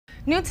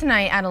New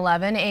tonight at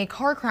 11, a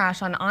car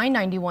crash on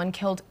I-91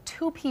 killed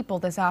 2 people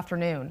this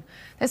afternoon.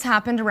 This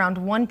happened around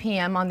 1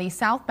 p.m. on the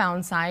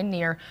southbound side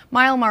near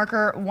mile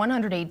marker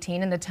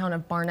 118 in the town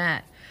of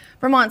Barnett.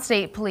 Vermont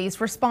State Police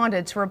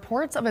responded to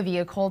reports of a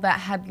vehicle that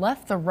had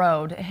left the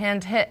road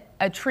and hit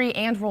a tree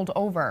and rolled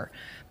over.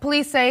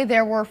 Police say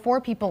there were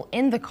 4 people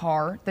in the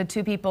car. The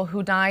 2 people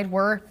who died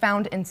were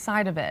found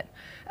inside of it.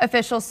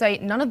 Officials say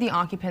none of the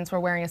occupants were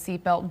wearing a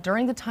seatbelt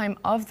during the time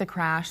of the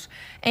crash,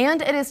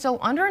 and it is still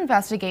under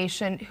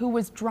investigation who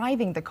was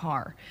driving the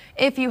car.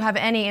 If you have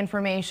any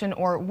information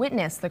or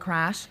witnessed the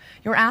crash,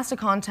 you're asked to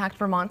contact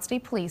Vermont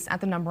State Police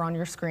at the number on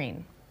your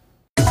screen.